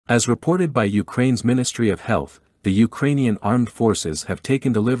As reported by Ukraine's Ministry of Health, the Ukrainian armed forces have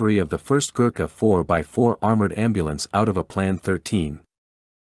taken delivery of the first Gurkha 4x4 armored ambulance out of a planned 13.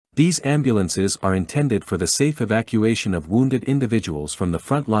 These ambulances are intended for the safe evacuation of wounded individuals from the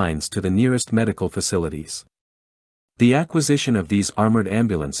front lines to the nearest medical facilities. The acquisition of these armored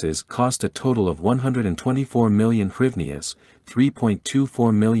ambulances cost a total of 124 million hryvnias,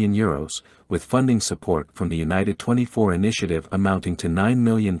 €3.24 million, with funding support from the United 24 initiative amounting to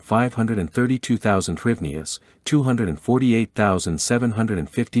 9,532,000 hryvnias,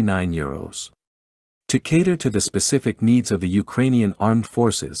 €248,759. To cater to the specific needs of the Ukrainian armed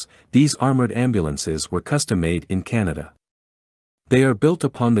forces, these armored ambulances were custom-made in Canada. They are built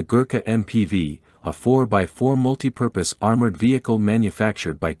upon the Gurkha MPV, a 4x4 multi-purpose armored vehicle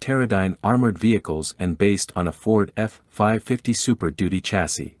manufactured by Terradyne Armored Vehicles and based on a Ford F-550 Super Duty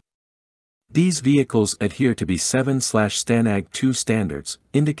chassis. These vehicles adhere to B7/STANAG 2 standards,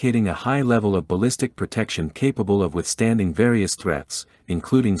 indicating a high level of ballistic protection capable of withstanding various threats,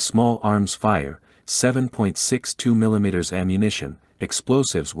 including small arms fire, 7.62 mm ammunition,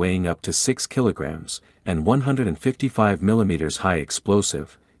 explosives weighing up to 6 kilograms, and 155 mm high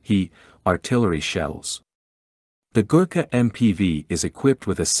explosive, artillery shells. The Gurkha MPV is equipped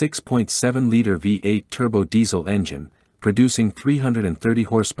with a 6.7-liter V8 turbo diesel engine, producing 330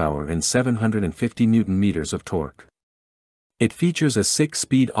 horsepower and 750 Nm of torque. It features a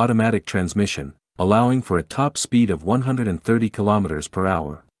 6-speed automatic transmission, allowing for a top speed of 130 km per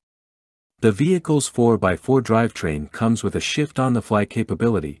hour. The vehicle's 4x4 drivetrain comes with a shift-on-the-fly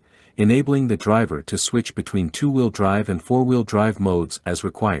capability, enabling the driver to switch between two-wheel drive and four-wheel drive modes as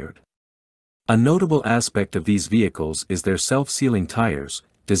required. A notable aspect of these vehicles is their self-sealing tires,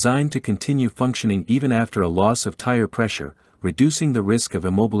 designed to continue functioning even after a loss of tire pressure, reducing the risk of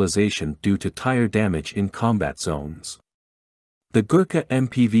immobilization due to tire damage in combat zones. The Gurkha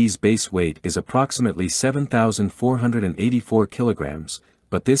MPV's base weight is approximately 7,484 kilograms,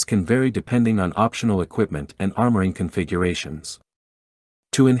 but this can vary depending on optional equipment and armoring configurations.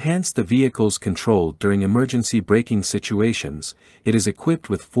 To enhance the vehicle's control during emergency braking situations, it is equipped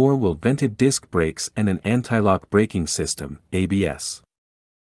with four-wheel vented disc brakes and an anti-lock braking system, ABS.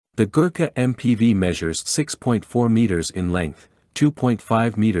 The Gurkha MPV measures 6.4 meters in length,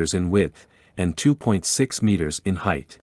 2.5 meters in width, and 2.6 meters in height.